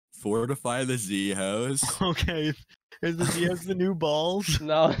fortify the Z house. Okay. Is the Z house the new balls?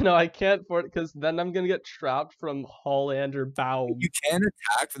 No, I can't for it because then I'm gonna get trapped from Holland or Baum. You can't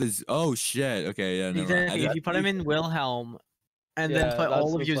attack for this. Oh shit. Okay, yeah. Never mind. Exactly. If you put him in Wilhelm, and then put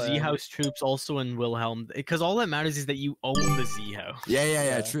all of your Z house troops also in Wilhelm, because all that matters is that you own the Z house.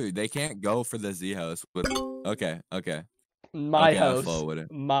 Yeah. True. They can't go for the Z house. Okay. My house. I'll with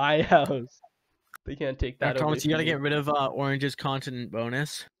it. My house. They can't take that. Thomas, you gotta get rid of Orange's continent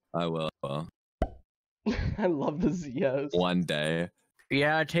bonus. I will. I love the Z house. One day.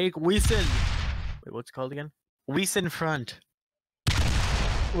 Yeah, take Wiesen. Wait, what's it called again? Wiesen front.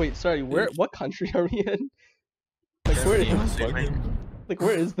 Wait, sorry. What country are we in? Like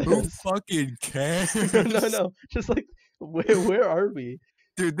where is this? Who fucking cares? No. Just like where are we?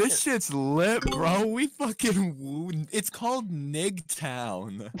 Dude, this shit's lit, bro. We fucking it's called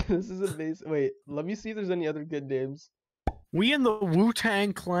Nigtown. This is amazing. Wait, let me see if there's any other good names. We in the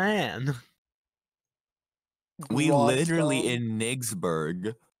Wu-Tang Clan. We literally in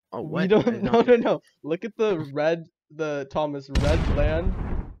Nigsburg. Oh, what? We don't. No. Look at the red land.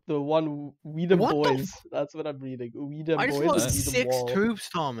 The one Weedham Boys. That's what I'm reading. Weedham I Boys. just lost 6 troops,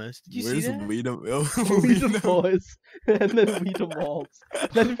 Thomas. Did you see that? Weedham? Weedham Boys, and then Weedham Walls,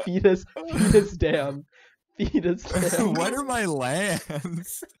 then Fetus Dam. What are my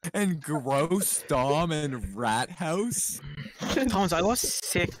lands? And Gross Dom and Rat House? Thomas, I lost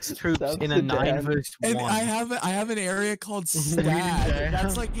 6 troops in a 9 versus 1. And I have an area called Stad.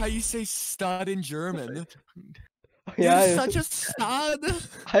 That's like how you say stud in German. Yeah, You're such a stud.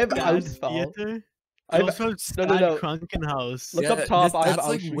 I have Ausfall. I also have Stad Krankenhaus. Look up top. I have that's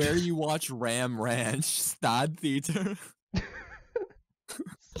like where you watch Ram Ranch. Stad Theater.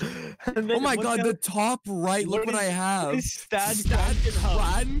 Oh my god, the top right, look what I have. Stad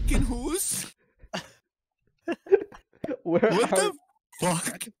Krankenhaus. What the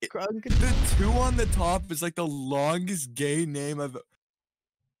fuck? The 2 on the top is like the longest gay name I've...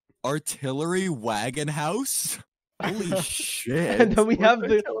 Artillery Wagon House? Holy shit. And then we have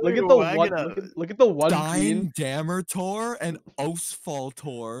the look at the one green Damertor and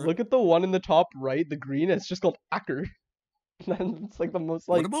Osfaltor. Look at the one in the top right, the green, it's just called Acker. It's like the most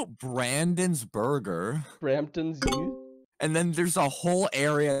like. What about Brandon's Burger? Brampton's U? And then there's a whole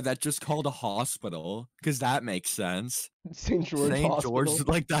area that's just called a hospital, because that makes sense. St. George,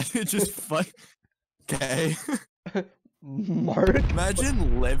 like that. It just fuck. Okay. Mark.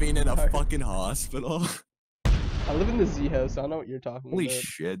 Imagine living in a fucking hospital. I live in the Z house. I don't know what you're talking Holy about. Holy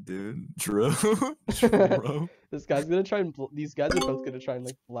shit, dude. True. This guy's gonna try and. These guys are both gonna try and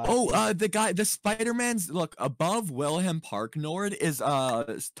like blast. Oh, the Spider-Man's look above Wilhelm Park Nord is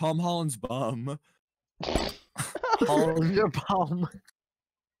Tom Holland's bum. Holland's bum.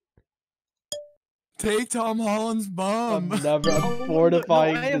 Take Tom Holland's bum. I'm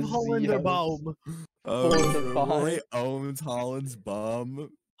fortifying. I have Holland's bum. Roy owns Holland's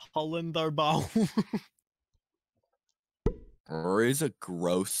bum. Hollander bum. Rory's a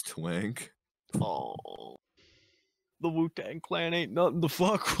gross twink. Oh. The Wu-Tang Clan ain't nothing to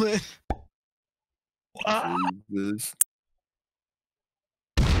fuck with. Jesus.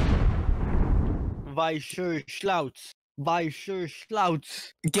 Weißer Schlauz. Weißer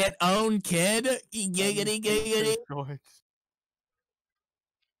Schlauz. Get owned, kid. Giggity.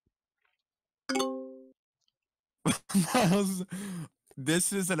 Miles,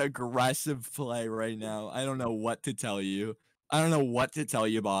 this is an aggressive play right now. I don't know what to tell you.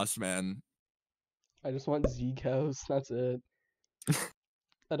 Boss man. I just want Z cows. That's it.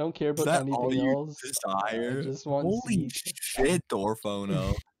 I don't care about that anything else. Desire? I just want Holy shit,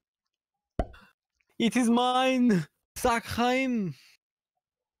 Dorphono. It is mine. Sackheim.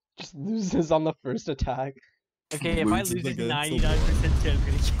 Just loses on the first attack. Okay, if I lose it 99% chance I'm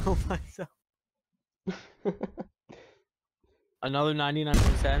gonna kill myself. Another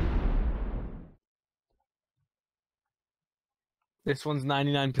 99%. This one's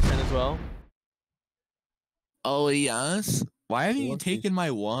 99% as well. Oh yes. Why haven't you taken my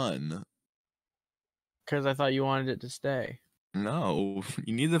one? Because I thought you wanted it to stay. No,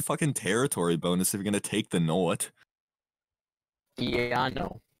 you need the fucking territory bonus if you're gonna take the note. Yeah, I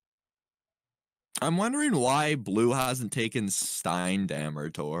know. I'm wondering why Blue hasn't taken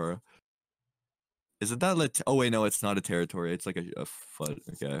Steindammer Tor. Is it that oh wait, no, it's not a territory. It's like a foot.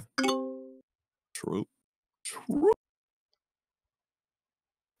 Okay. True.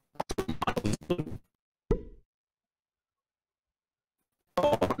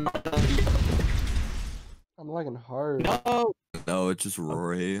 I'm lagging hard. No, it's just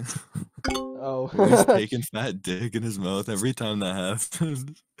Rory. Oh. He's taking fat dick in his mouth every time that happens.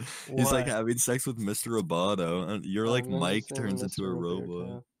 He's like having sex with Mr. Roboto. You're like Mike turns into a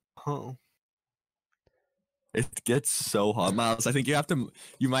robot. Oh. It gets so hot, Miles. I think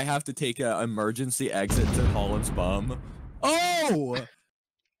you might have to take an emergency exit to Holland's bum. Oh!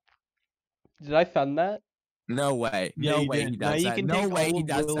 Did I fend that? No way. Yeah, No you way did. he Now does you that. can No take way all he of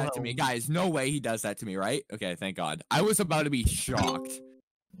does that to me. Wilhelm. Guys, no way he does that to me, right? Okay, thank God. I was about to be shocked.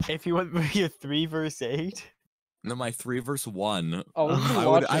 If you went for your 3 versus 8. No, my 3 versus 1. I wasn't even I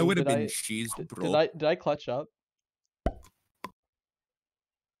watching. would have Did been I- cheesed, Did bro. did I clutch up?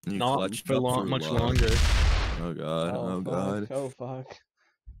 You Not clutched for up long, for much long. longer. Oh God. Oh God. Oh fuck.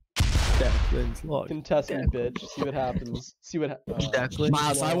 Declan's log. Contest me, bitch. See what happens. See what Declan's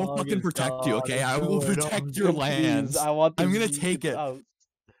Miles, I will log fucking is protect you, gone. okay? It's I will going protect on. your Please, lands. I want I'm the gonna Z take it. house.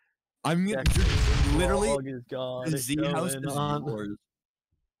 I'm gonna Declan's literally log is gone. the It's Z house going is on. yours.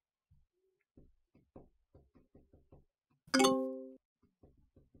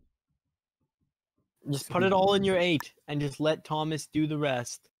 Just put it all in your 8 and just let Thomas do the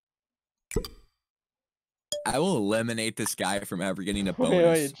rest. I will eliminate this guy from ever getting a Wait,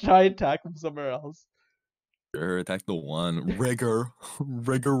 bonus. try attack from somewhere else. Sure, attack the 1. Rigor.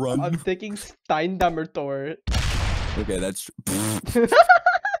 Rigor run. I'm thinking Steindammertor. Okay, that's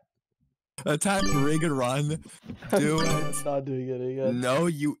attack Rigor run. Do it. I'm not doing it again. No,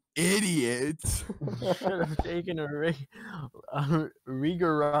 you idiot. Should have taken a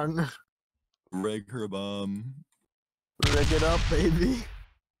Rigor run. Rigor bum. Rig it up, baby.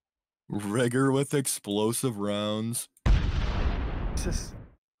 Rigor with explosive rounds. Just...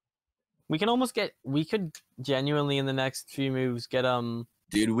 We could genuinely in the next few moves get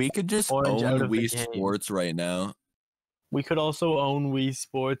Dude, we could just Orange out own of the Wii game. Sports right now. we could also own Wii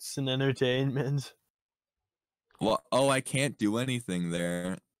Sports and Entertainment. Well, oh, I can't do anything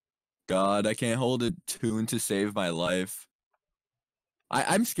there. God, I can't hold a tune to save my life.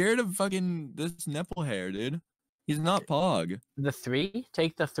 I'm scared of fucking this nipple hair, dude. He's not Pog. The 3?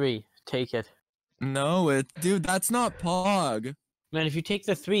 Take the 3. Take it. No, dude, that's not Pog. Man, if you take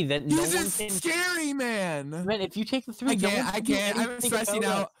the 3, then no He's one a can. scary man. Man, if you take the 3, I no one can't. I can do can't. I'm anything stressing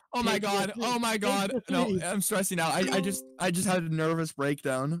about out. it. Oh my Take the God. three. Oh my Take God. the No, three. I'm stressing out. I just had a nervous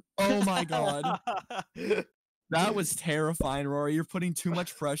breakdown. Oh my God. That was terrifying, Rory. You're putting too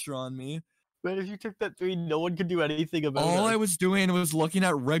much pressure on me. Man, if you took that 3, no one could do anything about All it. I was doing was looking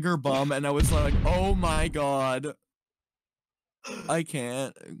at Rigor Bum, and I was like, oh my God. I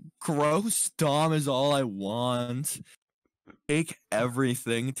can't. Gross Dom is all I want. Take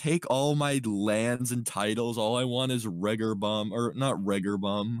everything. Take all my lands and titles. All I want is Rigor Bum. Or not Rigor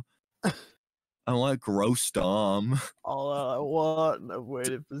Bum. I want Gross Dom. All I want, I've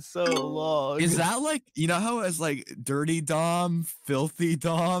waited for so long. Is that like, you know how it's like Dirty Dom, Filthy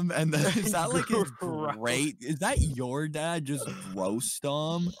Dom, and then is that like his Gross. great? Is that your dad, just Gross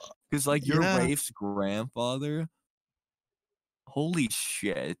Dom? Because like you're Yeah. Rafe's grandfather. Holy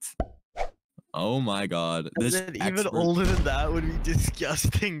shit. Oh my God. This even expert- older than that would be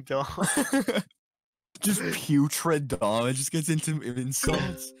disgusting, dog. just putrid Dom. It just gets into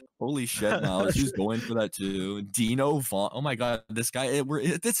insults. Holy shit, Miles. She's going for that too. Dino Vaughn. Oh my God. This guy,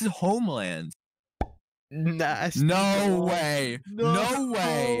 this is Homeland. Nasty. No dog. way. No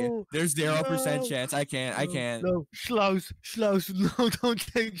way. No. There's 0% No. chance. I can't. No, Schloss. No, don't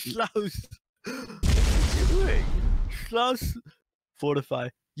take Schloss. What are you doing? Schloss. Fortify.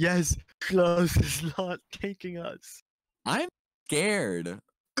 Yes, Schloss is not taking us. I'm scared.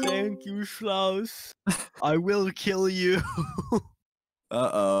 Thank you, Schloss. I will kill you.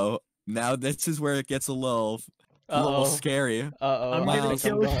 Uh-oh. Now this is where it gets a little scary. Uh-oh. I'm gonna gonna Miles,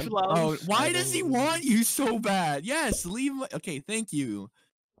 kill gone. Schloss. Oh, why does he want you so bad? Yes, leave my... Okay, thank you.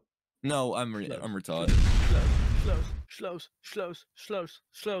 No, I'm retarded. Schloss.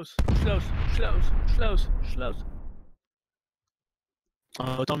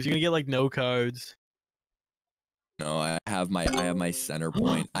 Oh, Tom, you're gonna get like no cards. No, I have my center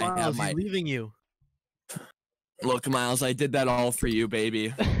point. I have Miles, my... he's leaving you. Look, Miles, I did that all for you, baby.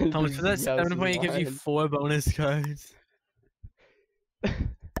 Thomas, for that This house 7 is point, it gives you mine. 4 bonus cards.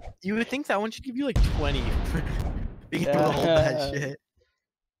 You would think that one should give you like 20 for being able to hold that Yeah. shit.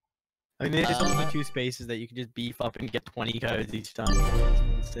 I mean, there's just only 2 spaces that you can just beef up and get 20 cards each time.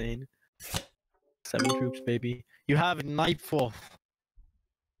 It's insane. 7 troops, baby. You have Nightfall.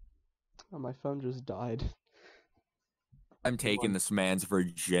 Oh, my phone just died. I'm taking this man's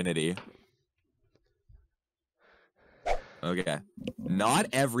virginity. Okay. Not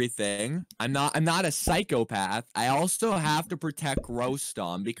everything. I'm not a psychopath. I also have to protect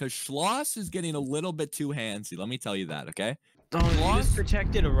Grostom because Schloss is getting a little bit too handsy. Let me tell you that, okay? Oh, you just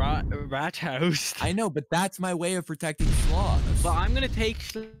protected a rat house. I know, but that's my way of protecting Schloss. But I'm gonna take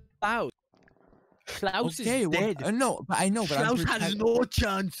Schloss. Klaus Okay, is well, dead. no, but I know, but Klaus has no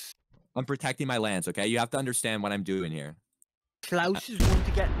chance. I'm protecting my lands, okay? You have to understand what I'm doing here. Klaus is going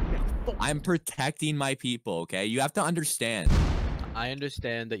to get. I'm protecting my people, okay? You have to understand. I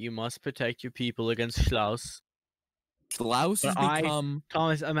understand that you must protect your people against Klaus. Klaus has But become.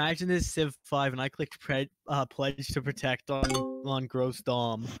 Thomas, imagine this Civ 5 and I clicked pledge to protect on Gross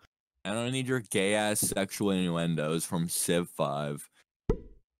Dom. I don't need your gay ass sexual innuendos from Civ 5.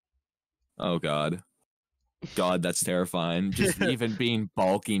 Oh god. God, that's terrifying. Just even being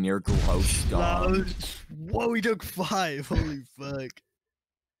bulky near gross dom. Whoa, he took 5. Holy fuck.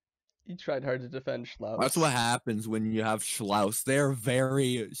 You tried hard to defend Schlaus. That's what happens when you have Schlaus. They're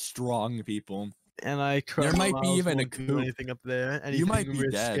very strong people. And I There might be even a do coup. anything up there. Anything You might be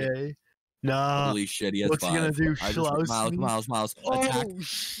dead. risque. Nah. Holy shit, he has What's 5. he gonna do? I just Schlaus? Miles. Attack. Oh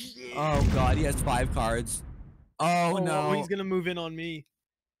shit. Oh god, he has 5 cards. Oh no. He's gonna move in on me.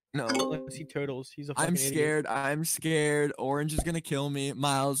 No. Let's see turtles. He's a fucking I'm idiot. scared. I'm scared. Orange is gonna kill me.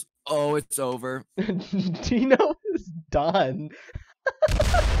 Miles. Oh, it's over. Dino is done.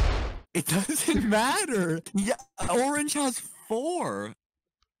 It doesn't matter. Yeah, Orange has 4.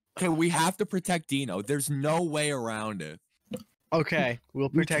 Okay, we have to protect Dino. There's no way around it. Okay, we'll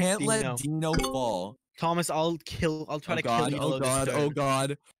We protect can't Dino. let Dino fall. Thomas, I'll try to kill Yellow this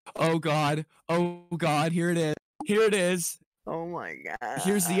turn. Oh god, here it is. Here it is. Oh my god.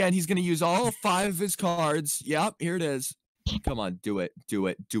 Here's the end. He's gonna use all 5 of his cards. Yep, here it is. Come on, do it,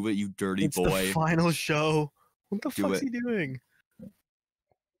 you dirty It's boy. the final show. What the Do fuck's it. he doing?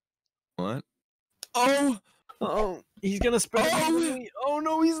 What? Oh! Oh, he's gonna spread it Oh! over me. Oh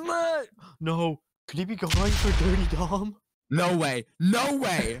no, he's not. No, could he be going for Dirty Dom? No way! No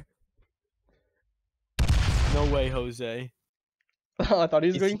way! No way, Jose. I thought he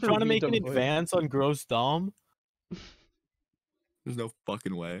was Is going he for trying to make an Vito boy. advance on Gross Dom? There's no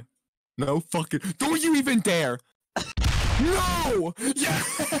fucking way. No fucking. Don't you even dare! No!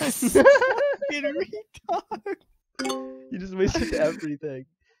 Yes! You just wasted everything.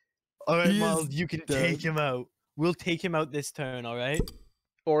 All right, He Miles, is you can dead. take him out. We'll take him out this turn. All right?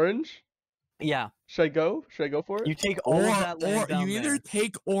 Orange? Yeah. Should I go? Should I go for it? You take all of that land or down you either there.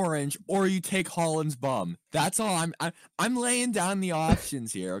 take Orange or you take Holland's bum. That's all. I'm laying down the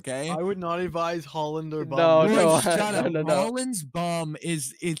options here, okay? I would not advise Holland or Bum. No, Boy, no, shut up. no. Holland's bum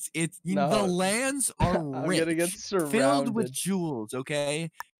is it's you know, the No. lands are I'm rich, gonna get filled with surrounded. jewels,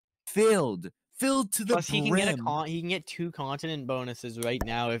 okay? Filled to the Plus, he can brim. he can get 2 continent bonuses right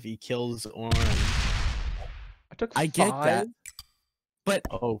now if he kills Orange. I took I get 5. that. But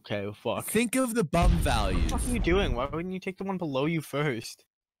Okay, fuck. think of the bum values. What are you doing? Why wouldn't you take the one below you first?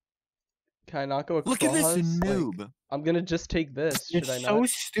 Can I not go across? Look at this Like, noob. I'm gonna just take this. Should It's I so not?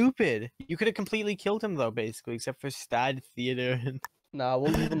 stupid. You could have completely killed him though, basically, except for Stad Theater and. Nah,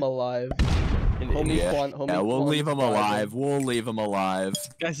 we'll leave him alive. and Homie Yeah. Homie Yeah, we'll leave him Quan's alive. vibing. We'll leave him alive. This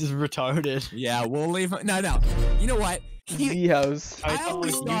guy's is retarded. Yeah, we'll leave him. No. You know what? Z house. Alright, I Thomas,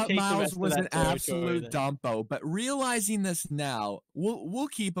 always you thought take the rest Miles of was that an territory absolute then. dumpo, but realizing this now, we'll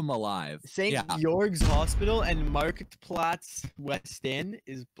keep him alive. St. Yeah. Georg's Hospital and Marktplatz West End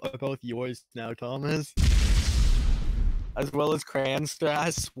are both yours now, Thomas. As well as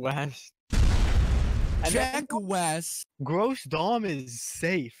Kranstrasse West. And Jack West. Gross Dom is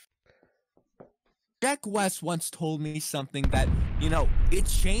safe. Jack West once told me something that, it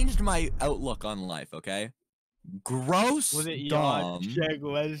changed my outlook on life, okay? Gross Was it Dom. Jack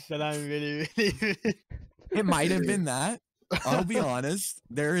West and I'm really It might have been that. I'll be honest.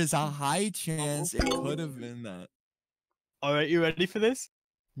 There is a high chance it could have been that. Alright, you ready for this?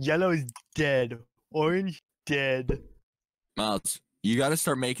 Yellow is dead. Orange dead. Miles, you got to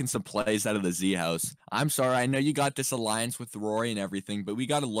start making some plays out of the Z house. I'm sorry, I know you got this alliance with Rory and everything, but we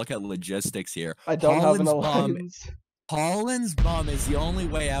got to look at logistics here. I don't have an Holland's bum- alliance. Holland's bum is the only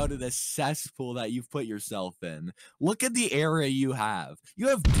way out of this cesspool that you've put yourself in. Look at the area you have. You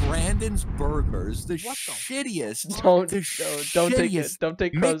have Brandon's Burgers, the What the shittiest, Don't the take it. shittiest Don't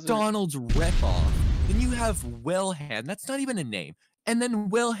take Crow's. McDonald's ripoff. Then you have Wilhelm. That's not even a name. And then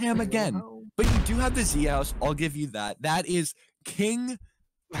Wilhelm again. But you do have the Z house. I'll give you that. That is king.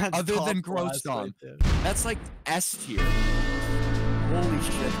 That's Other top than Gross class Dom. right there. That's like S tier. Holy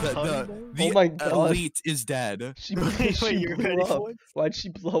shit. The Oh my God. elite is dead. She, Wait, she you're blew ready up. for it? Why'd she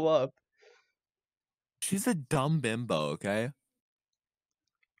blow up? She's a dumb bimbo, okay?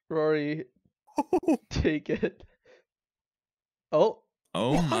 Rory, take it. Oh.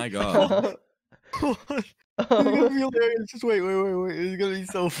 Oh my god. It's gonna be hilarious. Just wait. It's gonna be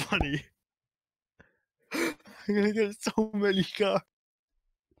so funny. I'm gonna get so many cars.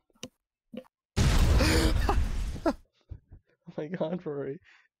 Oh my God, Rory.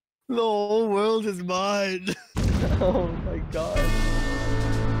 The whole world is mine. Oh my god.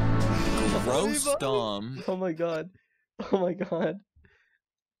 Gross dumb. Oh my god. Oh my god.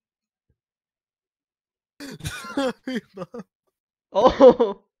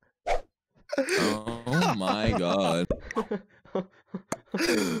 Oh. Oh my god.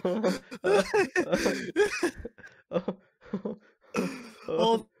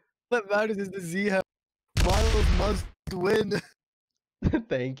 All that matters is the Z hat. Miles must win.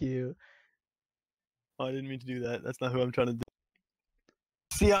 Thank you. Oh, I didn't mean to do that. That's not who I'm trying to do.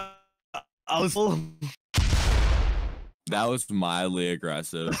 See, I was. That was mildly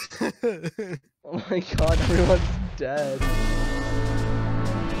aggressive. Oh my god, everyone's dead.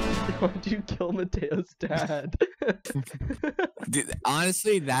 Why'd you kill Mateo's dad? Dude,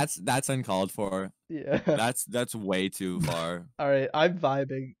 honestly, that's uncalled for. Yeah. That's way too far. Alright, I'm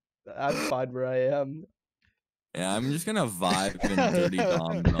vibing. I'm fine where I am. Yeah, I'm just gonna vibe in Dirty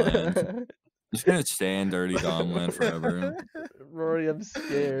Dom land. I'm just gonna stay in Dirty Dom land forever. Rory, I'm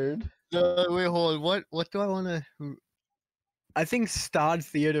scared. Wait, hold on. What do I want to? I think Stod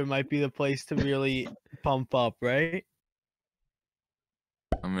Theater might be the place to really pump up, right?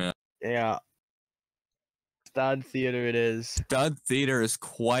 I mean, Yeah. Stod Theater it is. Stud Theater is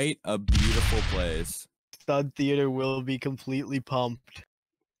quite a beautiful place. Stud Theater will be completely pumped.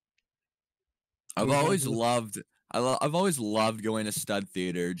 I've always loved going to Stud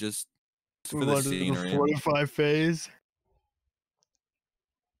Theater just for the scenery. 45 phase.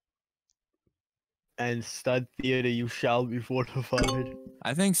 And Stud Theater, you shall be fortified.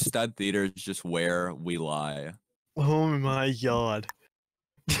 I think Stud Theater is just where we lie. Oh my god.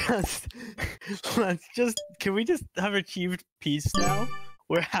 Can we just have achieved peace now?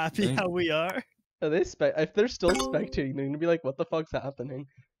 We're happy Think- how we are. Are they if they're still spectating, they're gonna be like, what the fuck's happening?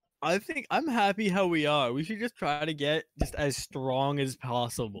 I think I'm happy how we are. We should just try to get just as strong as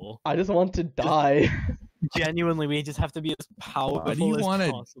possible. I just want to die. Genuinely, we just have to be as powerful Why do you as want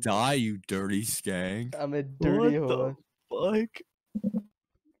to possible. die, you dirty skank? I'm a dirty What whore. the fuck?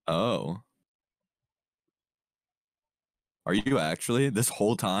 Oh. Are you actually this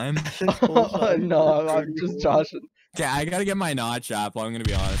whole time? No, I'm just joshing. Okay, I gotta get my notch apple. I'm gonna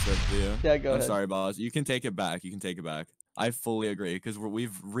be honest with you. Yeah, go I'm ahead. sorry, boss. You can take it back. You can take it back. I fully agree because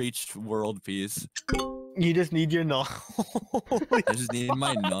we've reached world peace. You just need your knowledge. I just need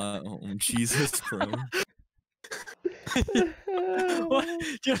my nut. Oh, Jesus Christ. What?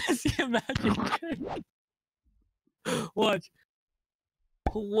 Do you want to see a magic trick? Watch.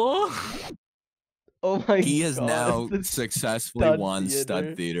 Whoa. Oh my god. He has now this successfully Stud won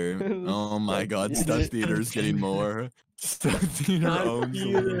Stud Theater. Oh my Stud god, Theater. Stud Theater is getting more. Stud Theater Stud owns the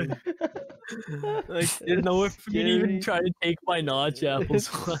Theater. world. Like, there's nowhere for me to even try to take my notch apples.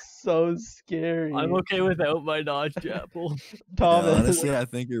 It's so scary. I'm okay without my notch apple. Yeah, Thomas, honestly, I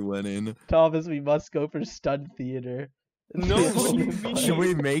think you're winning. Thomas, we must go for Stud Theater. It's No, the what do you only mean? place. Should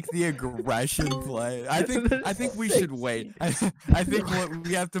we make the aggression play? I think we should wait. I think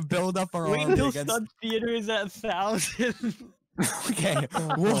we have to build up our Wait army until against. Stud Theater is at 1,000. Okay,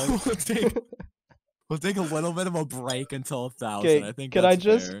 Oh we'll take a little bit of a break until 1,000. Okay, I think can I that's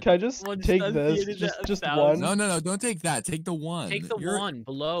just fair. can I just Well, take Stud this? Theater's at Just 1,000. one. No, don't take that. Take the one. Take the You're, one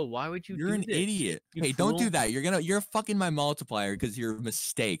below. Why would you You're do an this? idiot. You Hey, don't do fool. that. You're fucking my multiplier because you're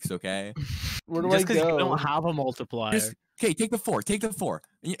mistakes. Okay. Where do I Just because you go? don't have a multiplier. Just okay. Take the 4. Take the 4.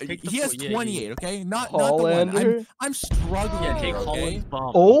 Take the He has 4, yeah, 28. Okay. Not the one. Hollander? I'm struggling. Yeah, take here, okay? Holland's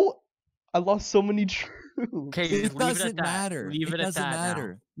bomb. Oh, I lost so many troops. Okay, It just leave it doesn't at that. matter. Leave it, It at doesn't that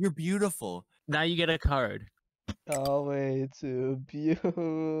matter. You're beautiful. Now you get a card. Oh, way too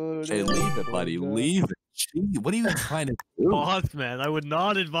beautiful. Okay, leave it, buddy. Leave it. Gee, what are you trying to do? Boss man, I would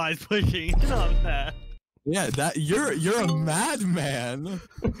not advise pushing in on that. Yeah, that you're a madman.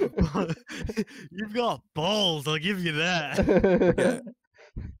 You've got balls, I'll give you that.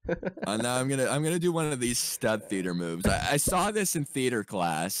 Now I'm gonna do one of these Stud Theater moves. I saw this in theater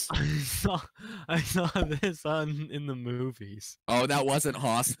class. I saw this in the movies. Oh, that wasn't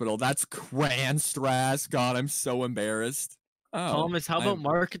hospital. That's Kranstrasse. God, I'm so embarrassed. Oh, Thomas, how about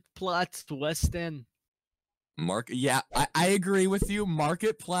Marketplatz West End? Yeah, I agree with you.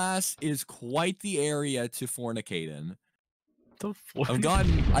 Marketplace is quite the area to fornicate in. The fuck?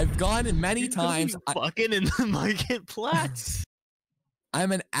 I've gone in many times. Fucking in the Marketplatz.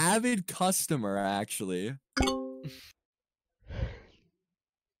 I'm an avid customer, actually.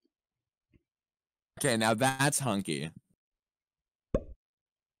 Okay, now that's hunky.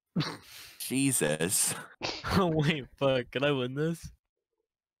 Jesus. Oh wait, fuck! Can I win this?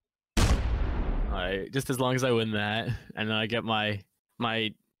 Alright, just as long as I win that, and then I get my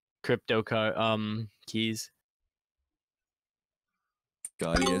crypto keys.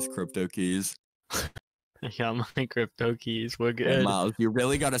 God, he has crypto keys. I got my crypto keys. We're Hey, good. Miles, you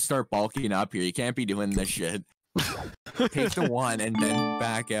really got to start bulking up here. You can't be doing this shit. Take the one and then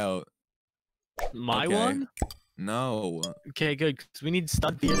back out. My Okay. one? No. Okay, good. Because we need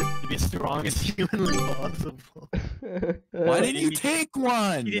Stud Theater to be as strong as humanly possible. Why didn't you He- take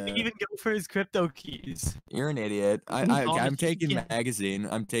one? He didn't even go for his crypto keys. You're an idiot. I'm taking magazine.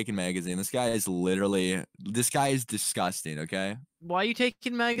 I'm taking magazine. This guy is disgusting, okay? Why are you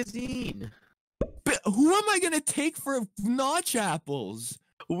taking magazine? But who am I gonna take for notch apples?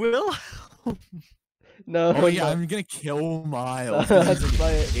 Will? No. Oh yeah, no. I'm gonna kill Miles. 'cause That's he's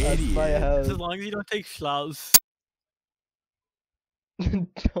an my idiot. house. As long as you don't take Schlaus.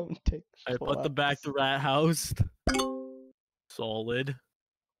 Don't take. I put the back Schlaus. to rat house. Solid.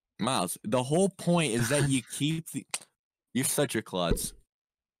 Miles, the whole point is that you keep the. You're such a klutz.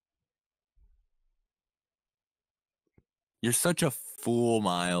 You're such a fool,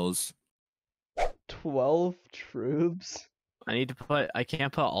 Miles. 12 troops. I need to put. I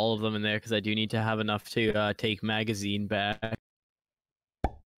can't put all of them in there because I do need to have enough to take magazine back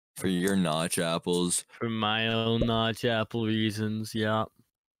For your notch apples. for my own notch apple reasons. Yeah.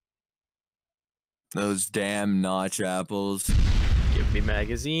 Those damn notch apples. Give me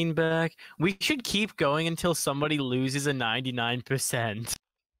magazine back. We should keep going until somebody loses a 99%.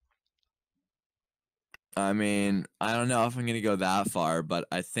 I mean, I don't know if I'm gonna go that far, but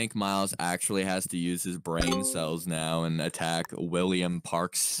I think Miles actually has to use his brain cells now and attack William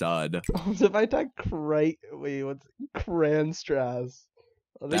Park Sud. Also, if I attack what's Cranstras?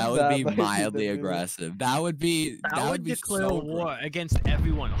 That would be mildly aggressive. That would be That would be declare so war against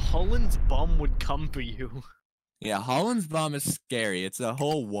everyone. Holland's bum would come for you. Yeah, Holland's bomb is scary. It's a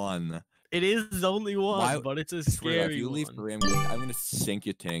whole one. It is only one, Why- but it's a Swear, if scary you leave one. free, I'm gonna sink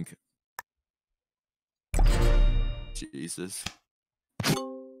you, Tink. Jesus.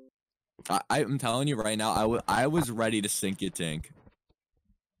 I'm telling you right now, I was ready to sink you, Tink.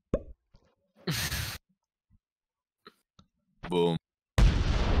 Boom.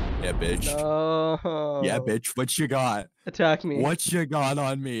 Yeah, bitch. No. Yeah, bitch. What you got? Attack me. What you got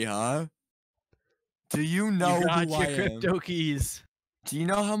on me, huh? Do you know You got who your I am? crypto keys. Do you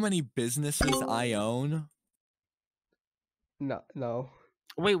know how many businesses I own? No, no.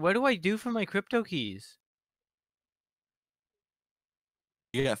 Wait, what do I do for my crypto keys?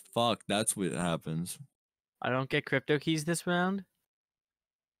 Yeah, fuck. That's what happens. I don't get crypto keys this round.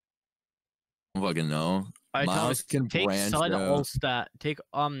 I don't fucking know. Alright, Miles Thomas, can take branch Sud out. Allstat. Take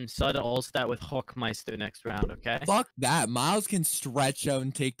Sud Allstat with Hookmeister next round, okay? Fuck that. Miles can stretch out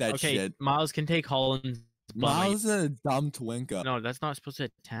and take that Okay, shit. Miles can take Holland's bum. Miles is a dumb twinka. No, that's not supposed to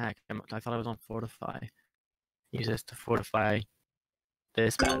attack. I thought I was on Fortify. Use this to fortify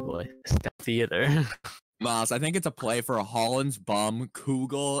this bad boy. Step Theater. Miles, I think it's a play for a Holland's bum,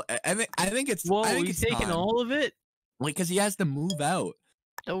 Kugel. I think it's. Whoa, I think he's it's taking time. all of it? Like, cause he has to move out.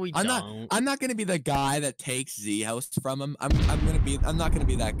 No, we I'm don't. I'm not gonna be the guy that takes Z House from him. I'm not gonna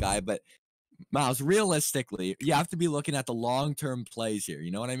be that guy. But Miles, realistically, you have to be looking at the long-term plays here.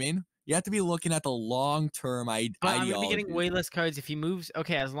 You know what I mean? You have to be looking at the long-term But I'm ideology. gonna be getting way less cards if he moves.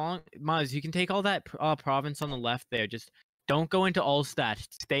 Okay, as long Miles, you can take all that province on the left there. Just don't go into Allstat.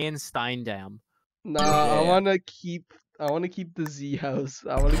 Stay in Steindam. Nah, Yeah. I wanna keep the Z house.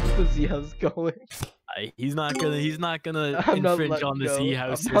 I wanna keep the Z house going. He's not gonna I'm not infringe letting on the go. Z I'm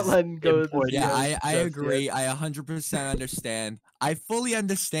House. not letting go of the important. Z Yeah, House I just agree. yet. I 100% understand. I fully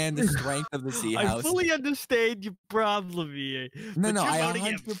understand the strength of the Z I House. fully understand your problem here. No, but no, you're I about to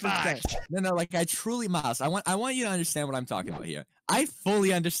get 100%. fucked. No, like I truly, Miles. I want you to understand what I'm talking about here. I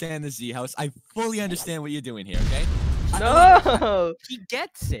fully understand the Z House. I fully understand what you're doing here. Okay? No. He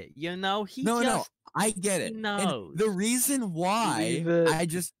gets it, you know. He No, just I get it. And knows. the reason why Leave it. I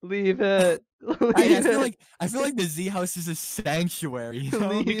just Leave it. I Leave feel it. like the Z House is a sanctuary. You know?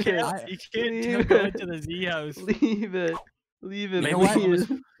 Leave you it. can't Leave go it. into the Z House. Leave it. Leave it. You know what?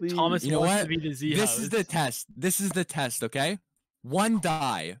 Please. Please. Thomas You know wants what? to be the Z This House. is the test. This is the test. Okay? One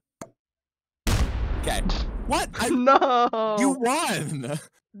die. Okay. What? No. You won.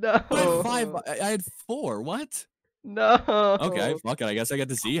 No. I had 5. I had 4. What? No. Okay, fuck it. I guess I get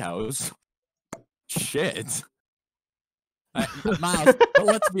the Z House. Shit. Miles, but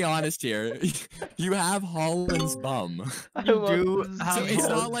let's be honest here. You have Holland's bum. I You want do the have So Z it's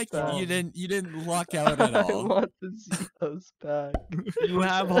not House like back. you didn't luck out at I all. want the Z House back. You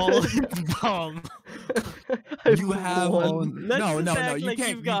have Holland's bomb. You have won. Holland. Let's No, just no, act you like can't.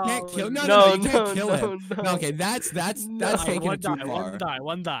 you've You got can't kill. Holland. No, you can't kill him. no. No, okay, that's No. taking One it too die, far.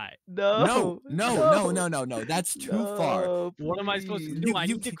 one die. No. No. That's too far. No, What am I supposed to please. do? I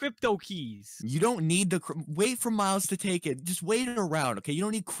You need the can- crypto keys. You don't need the wait for Miles to take it. just wait around, okay? You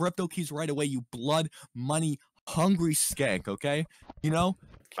don't need crypto keys right away, you blood money hungry skank, okay? You know?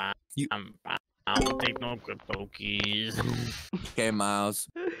 You I don't take no crypto keys. okay, Miles.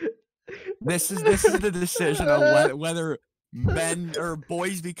 This is the decision on whether men or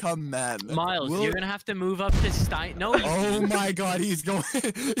boys become men. Miles, you're gonna have to move up to Stein. No, you Oh my God, he's going.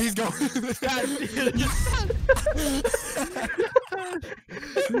 He's going.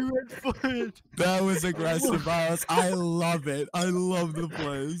 You went for it. That was aggressive, Miles. I love it. I love the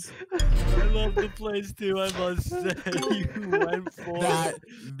plays. I love the place too. I must say, you went for That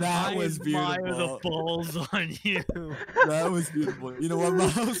it. that was I admire beautiful. the balls on you. That was beautiful. You know what,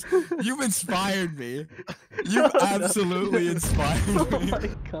 Miles? You've inspired me. You absolutely inspired Oh me. my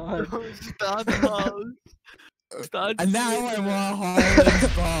god. Stop, Miles. Stop. And now I want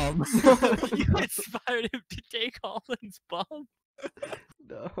Holland's bomb. You inspired him to take Holland's bomb.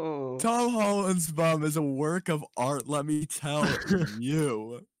 No. Tom Holland's bomb is a work of art, let me tell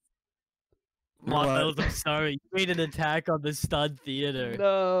you. Miles, I'm sorry. You made an attack on the stud theater.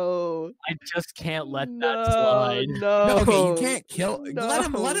 No. I just can't let that No. slide. No. No, okay, you can't kill. No.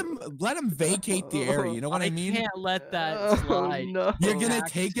 Let him vacate the area. You know what I mean? can't let that Oh, slide. no. You're gonna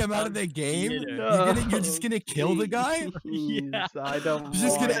Attack take him out of the stud game. theater. You're just gonna kill the guy. Yeah. I don't. You're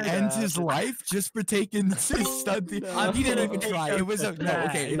just gonna want end that. his life just for taking his stud. No. He didn't even try. It was a no.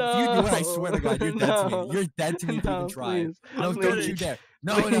 Okay, if you do it, I swear to God, you're dead to me. You're dead to me if you No, even try. please. No, I'm don't gonna- you dare.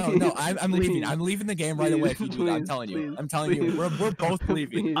 No. I'm leaving. Please. I'm leaving the game right away if you do that. I'm Please, telling you. please, I'm telling you. please. We're both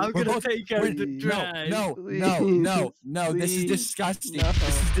leaving. Please. I'm We're gonna both- take out the please. drag. No, this is Please. disgusting. No.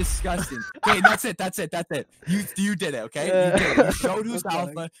 This is disgusting. Okay, that's it. You did it, okay? You did it. You showed who's Fuck.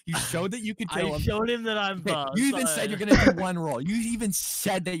 alpha. You showed that you could kill I him. showed him that I'm Okay, boss. you even said you're gonna do one roll. You even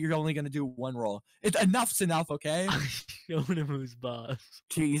said that you're only gonna do one roll. Enough's enough, okay? I showed him who's boss.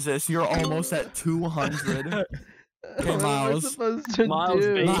 Jesus, you're almost at 200. Okay, What am I Miles. supposed to Miles,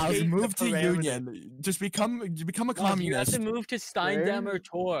 do? vacate Miles, the move to parameter. Union. Just become a Miles, you have communist. to move to Steindammer Where?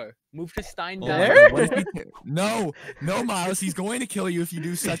 Tor. Move to Oh Steindammer. my There? God, what if he no, Miles, he's going to kill you if you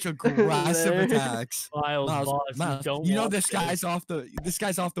do such aggressive There? attacks. Miles, boss, Miles, you don't you know want this this. guy's off the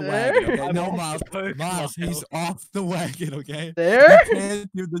There? wagon, okay? I'm No, off Miles, the perk, Miles, he's off the wagon, okay? There? You can't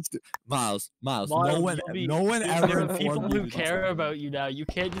do this to- Miles, Miles, no one there ever are people informed you who this. care about you now. You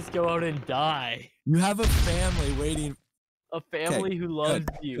can't just go out and die. You have a family waiting. A family who loves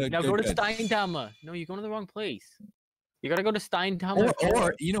you. good, Now good, go to good. Steindammer. No, you're going to the wrong place. You gotta go to Steindammer.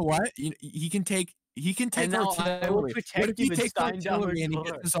 Or you know what? He can take And now I will artillery. protect What if he you in takes Steindammer artillery and he Tor.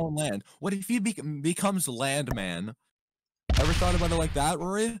 gets his own land? What if he becomes landman? Ever thought about it like that,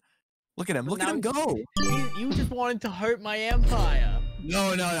 Rory? Look at him. Look at him go. You just wanted to hurt my empire.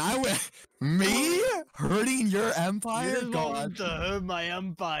 No, I would. Me hurting your You empire? just God, wanted to hurt my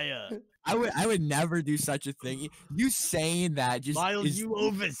empire. I would never do such a thing. You saying that just Miles, is, you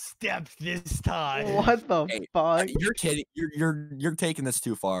overstepped this time. What the Hey, fuck? You're kidding. You're taking this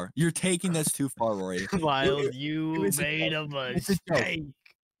too far. You're taking this too far, Rory. Miles, you was a made joke. a It's a joke. mistake.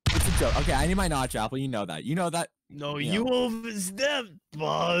 It's a joke. Okay, I need my notch apple. You know that. You know that. No, Yeah. you overstepped,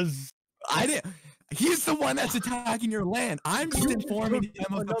 boss. I didn't. He's the one that's attacking your land. I'm just informing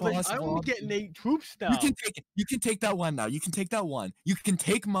him of the I possible. will get 8 troops now. You can take it. You can take that one now. You can take that one. You can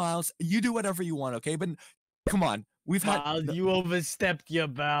take Miles. You do whatever you want, okay? But come on, we've had. Miles, you overstepped your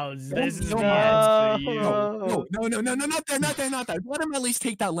bounds. No, This is no, the Miles. end for you. No. No, not that. Let him at least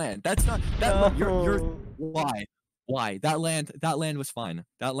take that land. That's not that. You're No. why? That land was fine.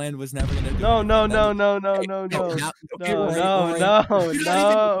 That land was never gonna do. No, anything. no, That- no, no, no, Hey, no, no, no. now- okay, No, Rory, no, Rory, no, you're not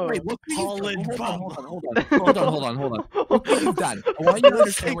no. even- wait, look what you've done. Holland Hold on, bomb. hold on. Look what you've done. I want you to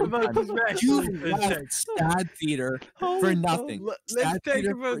understand what about you've this done. rationally You've for a left Stad Theater for Holy nothing. fuck. Let's Stad think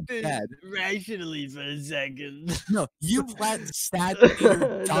Theater about for this dead. rationally for a second. No, you let Stad Theater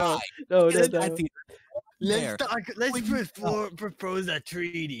No, die. No, no, Stad no. Theater there. Let's Wait, you- propose a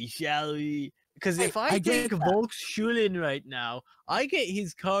treaty, shall we? Because if I I get take that. Volksschulin right now, I get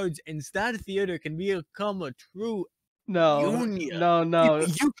his cards, and Stad Theater can become a true No, Union. no.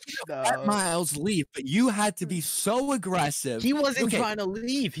 You could have let No. Miles leave, but you had to be so aggressive. He wasn't Okay. trying to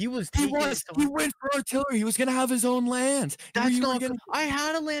leave. He was He taking was. it He to- went for artillery. He was gonna have his own land. That's You were not. gonna- I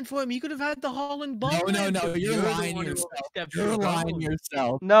had a land for him. He could have had the Holland bomb. No, land, no, but you're the lying one who yourself. overstepped You're your lying bounds.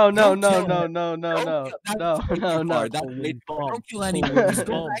 yourself. No, no, Don't no, kill no, him. no, no, Don't no, kill- that's no, way too no, no. far. That's Holland way- bomb. Don't kill anyone. Just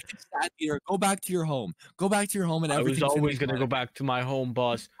go Holland back to Stad Theater. Go back to your home. Go back to your home, and I was everything's always gonna gonna be go back to my home,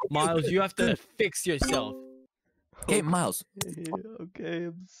 boss. Okay, Miles, good, you have to good. fix yourself. Okay, Miles. Okay,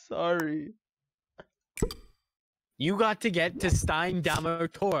 I'm sorry. You got to get to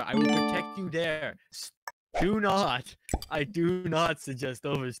Steindammer Tor. I will protect you there. I do not suggest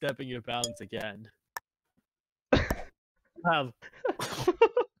overstepping your bounds again. have.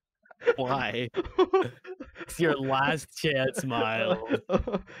 Why? It's your last chance, Miles.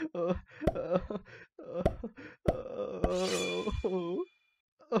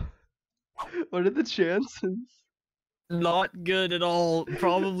 What are the chances? Not good at all.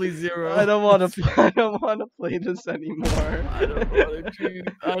 Probably 0. I don't want to. I don't want to play this anymore. I don't want to treat.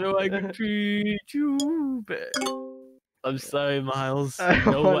 I don't like to treat you bad. I'm sorry, Miles. I You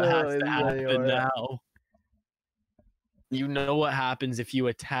know don't what wanna has play to this happen anymore. now. You know what happens if you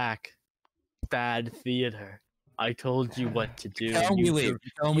attack Bad Theater. I told you what to do. Tell me leave.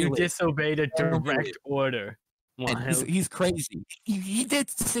 Tell me You leave. disobeyed a Tell me direct leave. order. And Miles. he's crazy. He did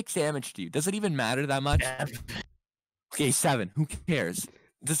 6 damage to you. Does it even matter that much? Okay, 7. Who cares?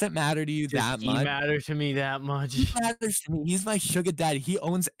 Does it matter to you Does that he much? matter to me that much? He matters to me. He's my sugar daddy. He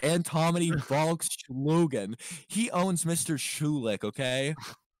owns Antomony Volkswagen. He owns Mr. Schulich, okay?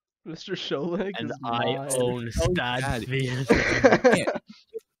 Mr. Scholich And is I mine. own Oh, Stad Daddy. Theater.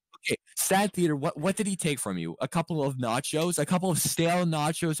 Okay, Sad Theater, what did he take from you? A couple of nachos? A couple of stale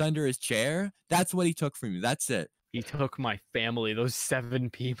nachos under his chair? That's what he took from you. That's it. He took my family, those 7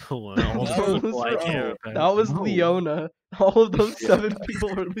 people, and all the Those people I were care all- about. That was No. Leona. All of those 7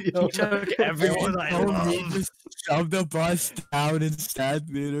 people were He Leona. took everyone I love. Just shove the bus down in Sad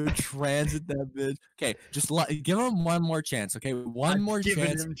Theater, transit that bitch. Okay, just give him one more chance, okay? One I've more given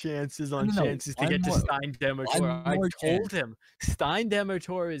chance. him chances on No, chances to one get to more- Stein Demertor. I more told chance. him Stein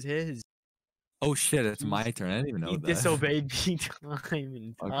Demertor is his. Oh shit, it's He's- my turn. I didn't even know He that. disobeyed me time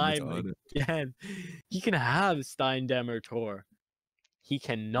and Fucking time retarded. again. He can have Stein Demertor. He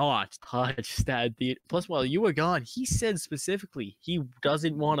cannot touch Stad Theater. Plus, while you were gone, he said specifically he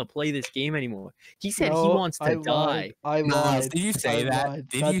doesn't want to play this game anymore. He said he No, wants to I die. lied. I Miles, lied. did you say I that? lied.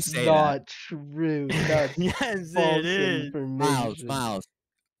 Did That's you say not that? true. That's Yes, false it is. information. Miles,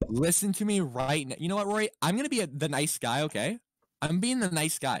 listen to me right now. You know what, Rory? I'm gonna be the nice guy, okay? I'm being the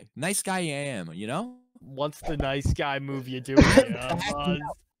nice guy. Nice guy I am, you know? What's the nice guy move you're doing here, Buzz?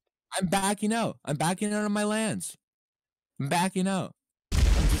 I'm backing out. I'm backing out of my lands. I'm backing out.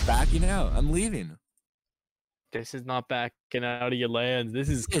 I'm just backing out. I'm leaving. This is not backing out of your lands. This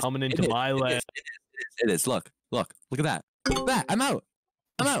is It is, coming it into is, my it is, land. It is. Look at that. Look at that. I'm out.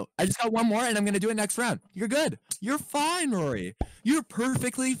 I'm out. I just got one more and I'm going to do it next round. You're good. You're fine, Rory. You're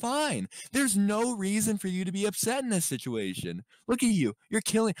perfectly fine. There's no reason for you to be upset in this situation. Look at you. You're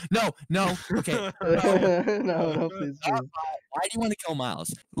killing. No. Okay. no, please. Why do you want to kill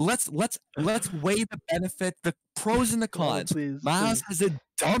Miles? Let's weigh the benefit, the pros and the cons. please, Miles please. has a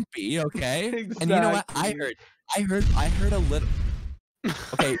dumpy, okay? And you know what? I heard a little.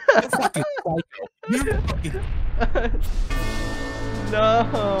 Okay, you're fucking psycho. You're fucking.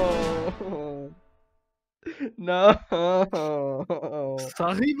 No. No.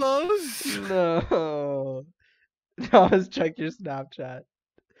 Sorry, Buzz. No. Thomas, check your Snapchat.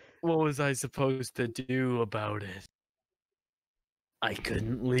 What was I supposed to do about it? I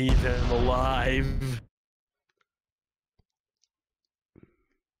couldn't leave him alive.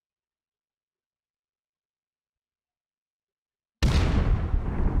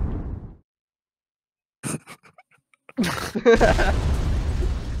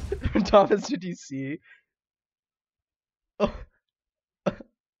 Thomas, did you see? Oh.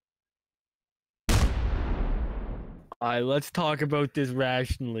 Alright, let's talk about this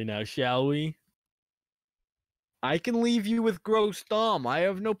rationally now, shall we? I can leave you with Gross Dom. I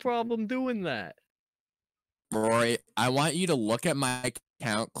have no problem doing that. Rory, I want you to look at my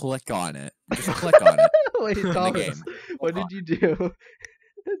account, click on it. Just click on it. Wait, in the Thomas, game. what did you do?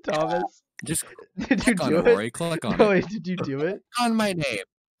 Thomas, Just did you click on do it, it? Rory. Click on No, it. wait, did you do it? On my name.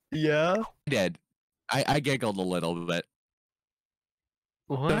 Yeah? I did. I giggled a little bit.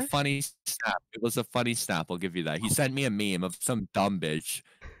 A What? funny snap. It was a funny snap. I'll give you that. He sent me a meme of some dumb bitch.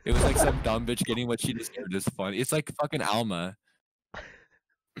 It was like some dumb bitch getting what she deserved. It's funny. It's like fucking Alma.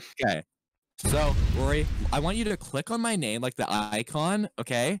 Okay. So, Rory, I want you to click on my name, like the icon,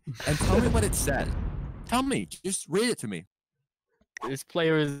 okay? And tell me what it says. Tell me. Just read it to me. This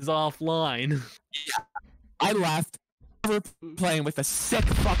player is offline. I left. Never playing with a sick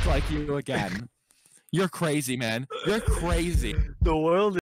fuck like you again. You're crazy, man. You're crazy. The world